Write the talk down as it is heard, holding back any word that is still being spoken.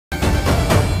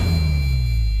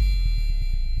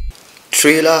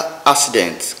Trailer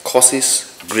accident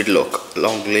causes gridlock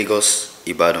along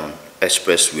Lagos-Ibadan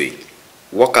Expressway.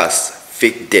 Workers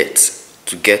fake death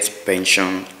to get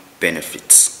pension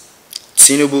benefits.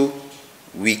 Tinubu,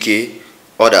 Wike,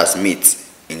 others meet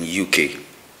in UK.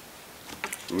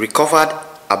 Recovered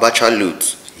Abacha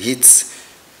loot hits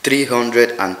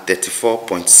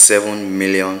 $334.7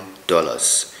 million.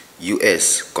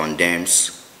 US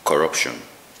condemns corruption.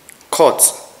 Court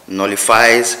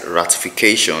nullifies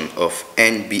ratification of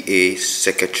NBA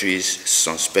Secretary's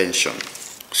suspension.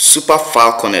 Super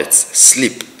Falconets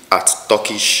sleep at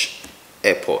Turkish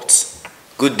airports.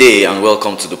 Good day and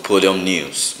welcome to the Podium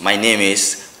News. My name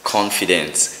is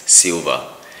Confidence Silva.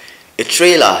 A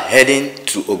trailer heading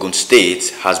to Ogun State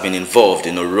has been involved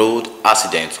in a road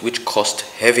accident which caused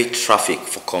heavy traffic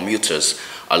for commuters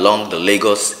along the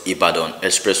Lagos-Ibadan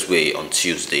Expressway on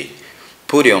Tuesday.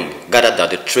 Podium gathered that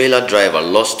the trailer driver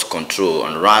lost control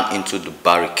and ran into the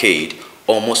barricade,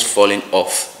 almost falling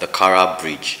off the Kara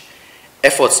Bridge.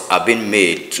 Efforts are being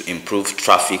made to improve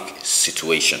traffic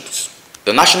situations.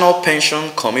 The National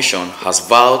Pension Commission has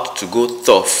vowed to go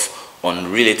tough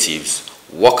on relatives,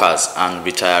 workers and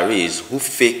retirees who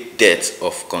fake death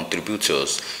of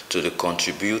contributors to the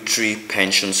contributory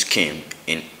pension scheme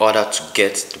in order to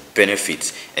get the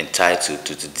benefits entitled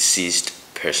to the deceased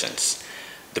persons.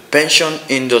 The pension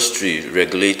industry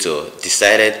regulator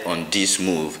decided on this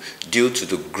move due to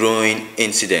the growing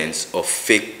incidence of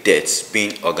fake deaths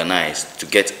being organized to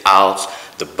get out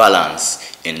the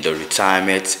balance in the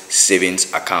retirement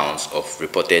savings accounts of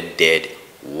reported dead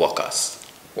workers.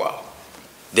 Wow.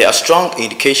 There are strong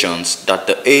indications that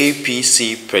the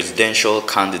APC presidential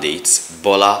candidate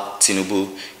Bola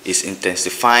Tinubu is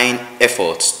intensifying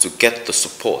efforts to get the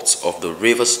support of the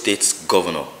Rivers State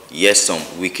Governor Nyesom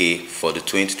Wike for the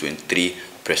 2023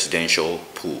 presidential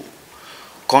pool.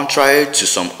 Contrary to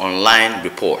some online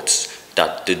reports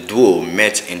that the duo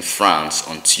met in France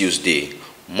on Tuesday,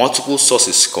 multiple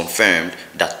sources confirmed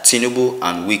that Tinubu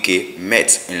and Wike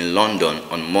met in London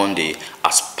on Monday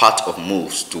as part of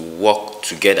moves to work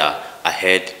together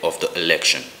ahead of the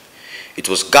election. It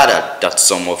was gathered that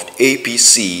some of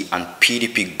APC and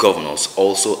PDP governors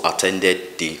also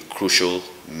attended the crucial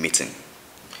meeting.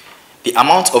 The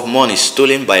amount of money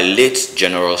stolen by late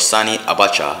General Sani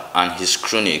Abacha and his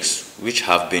cronies, which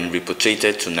have been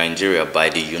repatriated to Nigeria by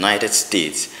the United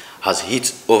States, has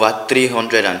hit over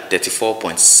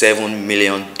 $334.7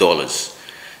 million.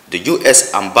 The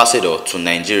U.S. ambassador to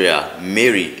Nigeria,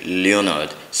 Mary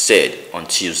Leonard, said on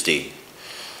Tuesday.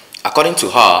 According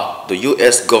to her, the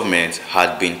U.S. government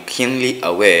had been keenly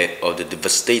aware of the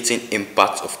devastating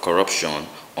impact of corruption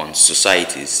on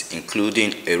societies,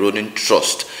 including eroding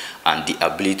trust and the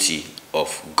ability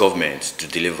of government to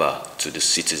deliver to the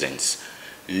citizens.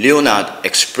 Leonard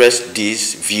expressed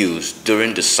these views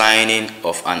during the signing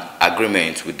of an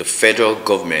agreement with the federal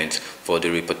government for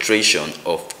the repatriation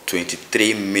of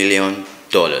 $23 million,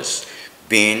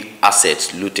 being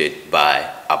assets looted by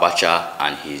Abacha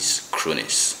and his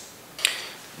cronies.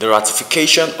 The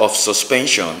ratification of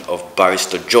suspension of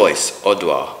Barrister Joyce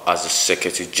Odua as the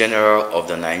Secretary General of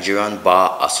the Nigerian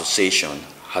Bar Association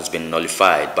has been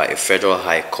nullified by a federal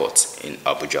high court in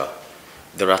Abuja.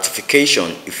 The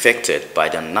ratification effected by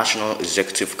the National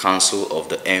Executive Council of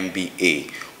the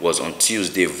NBA was on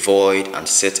Tuesday void and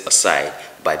set aside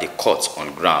by the court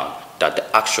on ground that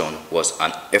the action was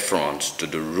an affront to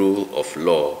the rule of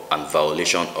law and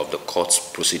violation of the court's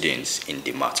proceedings in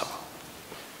the matter.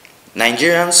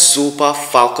 Nigerian Super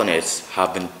Falconets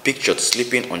have been pictured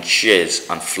sleeping on chairs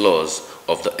and floors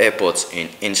of the airports in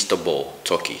Istanbul,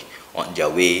 Turkey, on their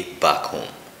way back home.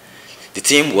 The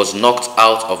team was knocked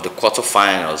out of the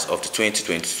quarterfinals of the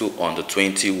 2022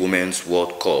 Under-20 Women's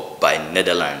World Cup by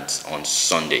Netherlands on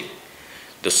Sunday.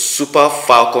 The Super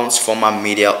Falcons' former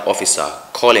media officer,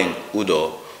 Colin Udo,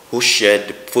 who shared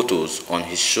the photos on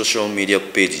his social media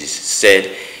pages,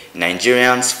 said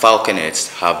Nigerians Falconets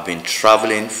have been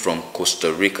traveling from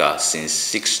Costa Rica since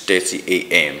 6:30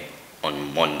 a.m.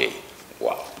 on Monday.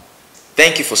 Wow.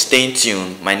 Thank you for staying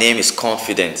tuned. My name is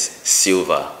Confidence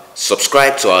Silva.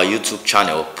 Subscribe to our YouTube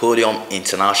channel, Podium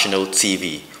International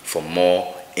TV, for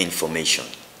more information.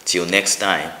 Till next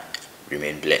time,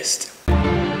 remain blessed.